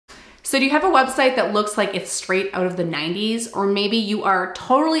So do you have a website that looks like it's straight out of the 90s? Or maybe you are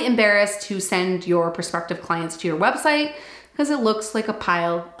totally embarrassed to send your prospective clients to your website because it looks like a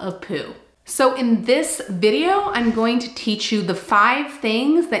pile of poo. So in this video, I'm going to teach you the 5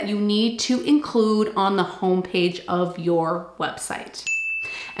 things that you need to include on the homepage of your website.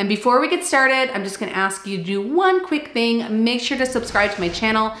 And before we get started, I'm just gonna ask you to do one quick thing. Make sure to subscribe to my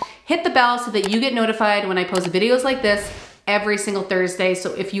channel, hit the bell so that you get notified when I post videos like this every single Thursday.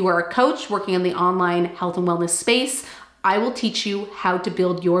 So if you are a coach working in the online health and wellness space, I will teach you how to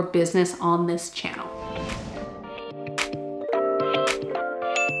build your business on this channel.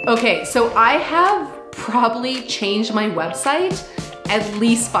 Okay, so I have probably changed my website at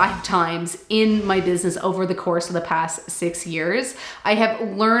least 5 times in my business over the course of the past 6 years. I have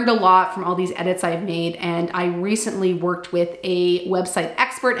learned a lot from all these edits I've made, and I recently worked with a website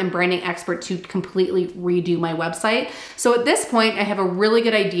expert and branding expert to completely redo my website. So at this point, I have a really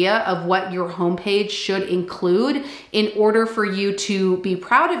good idea of what your homepage should include in order for you to be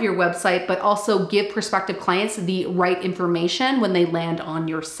proud of your website, but also give prospective clients the right information when they land on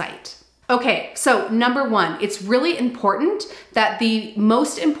your site. Okay, so number 1, it's really important that the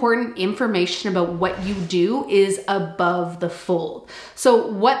most important information about what you do is above the fold. So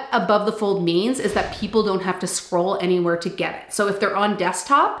what above the fold means is that people don't have to scroll anywhere to get it. So if they're on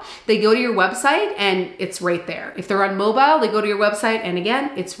desktop, they go to your website and it's right there. If they're on mobile, they go to your website and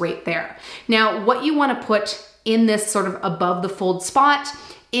again, it's right there. Now, what you want to put in this sort of above the fold spot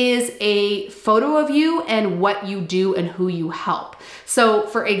is a photo of you and what you do and who you help. So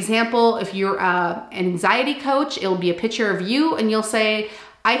for example, if you're an anxiety coach, it'll be a picture of you and you'll say,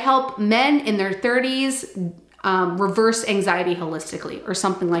 I help men in their 30s reverse anxiety holistically or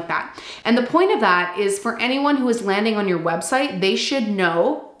something like that. And the point of that is for anyone who is landing on your website, they should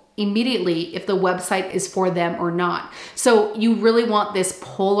know immediately if the website is for them or not. So you really want this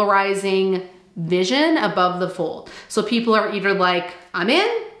polarizing vision above the fold. So people are either like, I'm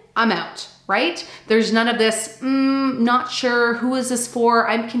in, I'm out, right? There's none of this, not sure, who is this for?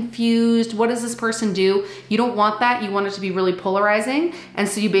 I'm confused, what does this person do? You don't want that, you want it to be really polarizing. And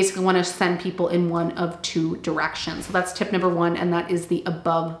so you basically wanna send people in one of 2 directions. So that's tip number 1, and that is the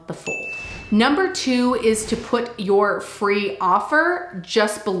above the fold. Number 2 is to put your free offer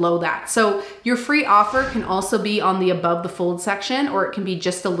just below that. So your free offer can also be on the above the fold section, or it can be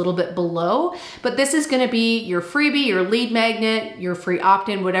just a little bit below, but this is gonna be your freebie, your lead magnet, your free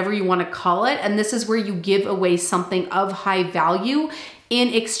opt-in, whatever you wanna call it. And this is where you give away something of high value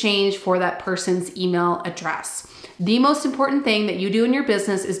in exchange for that person's email address. The most important thing that you do in your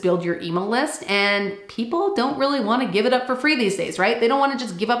business is build your email list, and people don't really want to give it up for free these days, right? They don't want to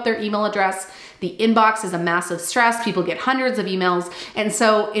just give up their email address. The inbox is a massive stress. People get hundreds of emails. And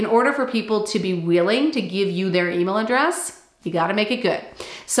so in order for people to be willing to give you their email address, you got to make it good.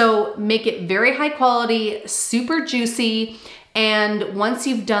 So make it very high quality, super juicy. And once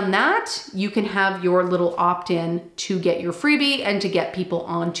you've done that, you can have your little opt-in to get your freebie and to get people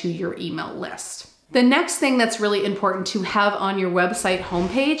onto your email list. The next thing that's really important to have on your website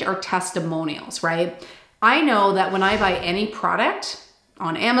homepage are testimonials, right? I know that when I buy any product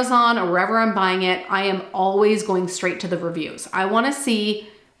on Amazon or wherever I'm buying it, I am always going straight to the reviews. I wanna see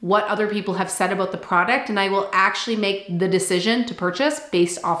what other people have said about the product, and I will actually make the decision to purchase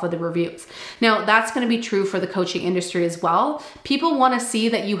based off of the reviews. Now, that's gonna be true for the coaching industry as well. People wanna see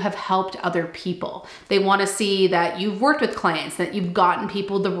that you have helped other people. They wanna see that you've worked with clients, that you've gotten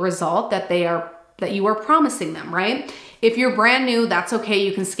people the result that you are promising them, right? If you're brand new, that's okay,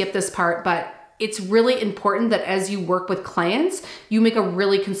 you can skip this part, but it's really important that as you work with clients, you make a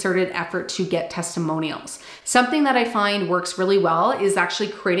really concerted effort to get testimonials. Something that I find works really well is actually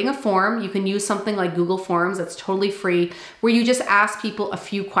creating a form. You can use something like Google Forms that's totally free, where you just ask people a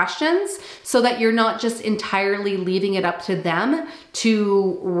few questions so that you're not just entirely leaving it up to them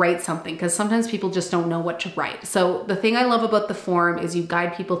to write something, because sometimes people just don't know what to write. So the thing I love about the form is you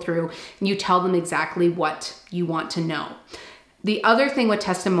guide people through and you tell them exactly what you want to know. The other thing with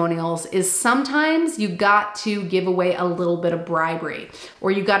testimonials is sometimes you got to give away a little bit of bribery,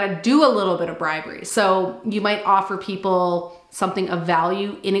 or you got to do a little bit of bribery. So you might offer people something of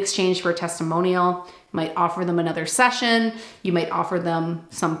value in exchange for a testimonial. You might offer them another session. You might offer them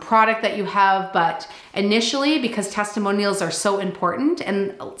some product that you have. But initially, because testimonials are so important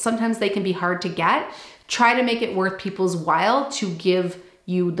and sometimes they can be hard to get, try to make it worth people's while to give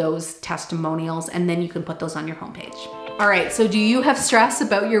you those testimonials, and then you can put those on your homepage. All right, so do you have stress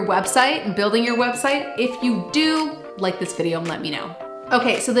about your website and building your website? If you do, like this video and let me know.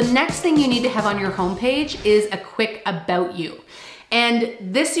 Okay, so the next thing you need to have on your homepage is a quick about you. And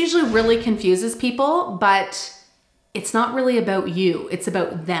this usually really confuses people, but it's not really about you, it's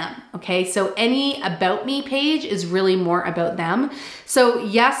about them, okay? So any about me page is really more about them. So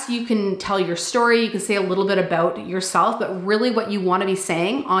yes, you can tell your story, you can say a little bit about yourself, but really what you wanna be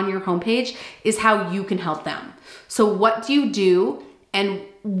saying on your homepage is how you can help them. So what do you do and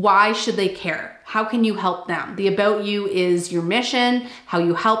why should they care? How can you help them? The about you is your mission, how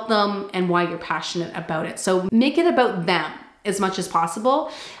you help them, and why you're passionate about it. So make it about them as much as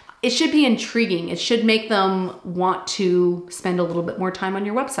possible. It should be intriguing. It should make them want to spend a little bit more time on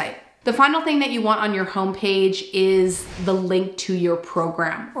your website. The final thing that you want on your homepage is the link to your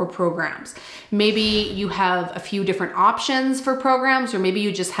program or programs. Maybe you have a few different options for programs, or maybe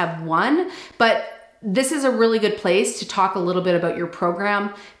you just have one, but this is a really good place to talk a little bit about your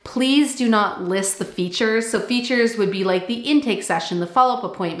program. Please do not list the features. So features would be like the intake session, the follow-up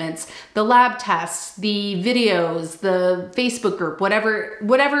appointments, the lab tests, the videos, the Facebook group,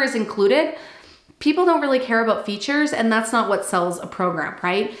 whatever is included. People don't really care about features, and that's not what sells a program,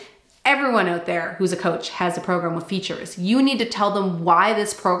 right? Everyone out there who's a coach has a program with features. You need to tell them why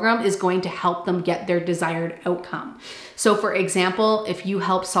this program is going to help them get their desired outcome. So for example, if you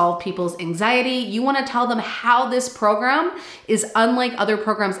help solve people's anxiety, you want to tell them how this program is unlike other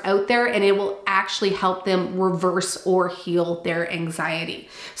programs out there, and it will actually help them reverse or heal their anxiety.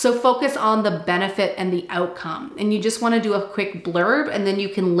 So focus on the benefit and the outcome. And you just want to do a quick blurb, and then you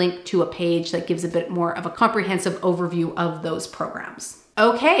can link to a page that gives a bit more of a comprehensive overview of those programs.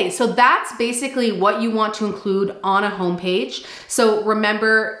 Okay, so that's basically what you want to include on a homepage. So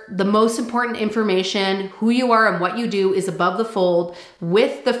remember, the most important information, who you are and what you do, is above the fold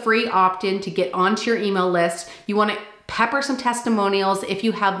with the free opt-in to get onto your email list. You want to pepper some testimonials if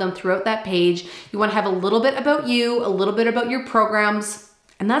you have them throughout that page. You want to have a little bit about you, a little bit about your programs,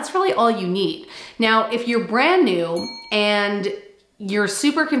 and that's really all you need. Now, if you're brand new and you're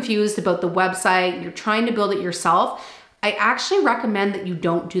super confused about the website, you're trying to build it yourself, I actually recommend that you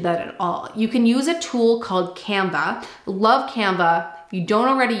don't do that at all. You can use a tool called Canva. Love Canva. If you don't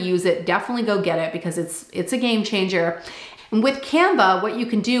already use it, definitely go get it because it's a game changer. And with Canva, what you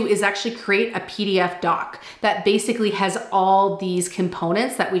can do is actually create a PDF doc that basically has all these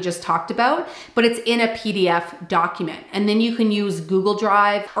components that we just talked about, but it's in a PDF document. And then you can use Google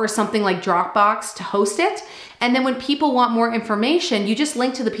Drive or something like Dropbox to host it. And then when people want more information, you just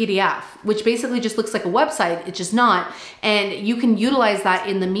link to the PDF, which basically just looks like a website. It's just not. And you can utilize that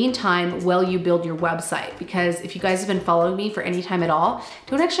in the meantime while you build your website. Because if you guys have been following me for any time at all,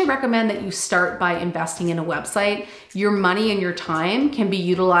 I don't actually recommend that you start by investing in a website. Your money and your time can be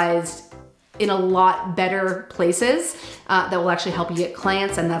utilized in a lot better places that will actually help you get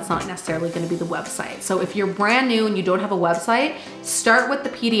clients, and that's not necessarily going to be the website. So if you're brand new and you don't have a website, start with the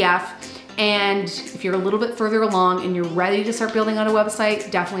PDF. And if you're a little bit further along and you're ready to start building on a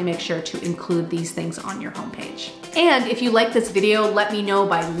website, definitely make sure to include these things on your homepage. And if you like this video, let me know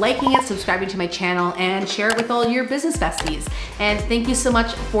by liking it, subscribing to my channel, and share it with all your business besties. And thank you so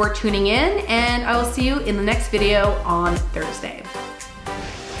much for tuning in, and I will see you in the next video on Thursday.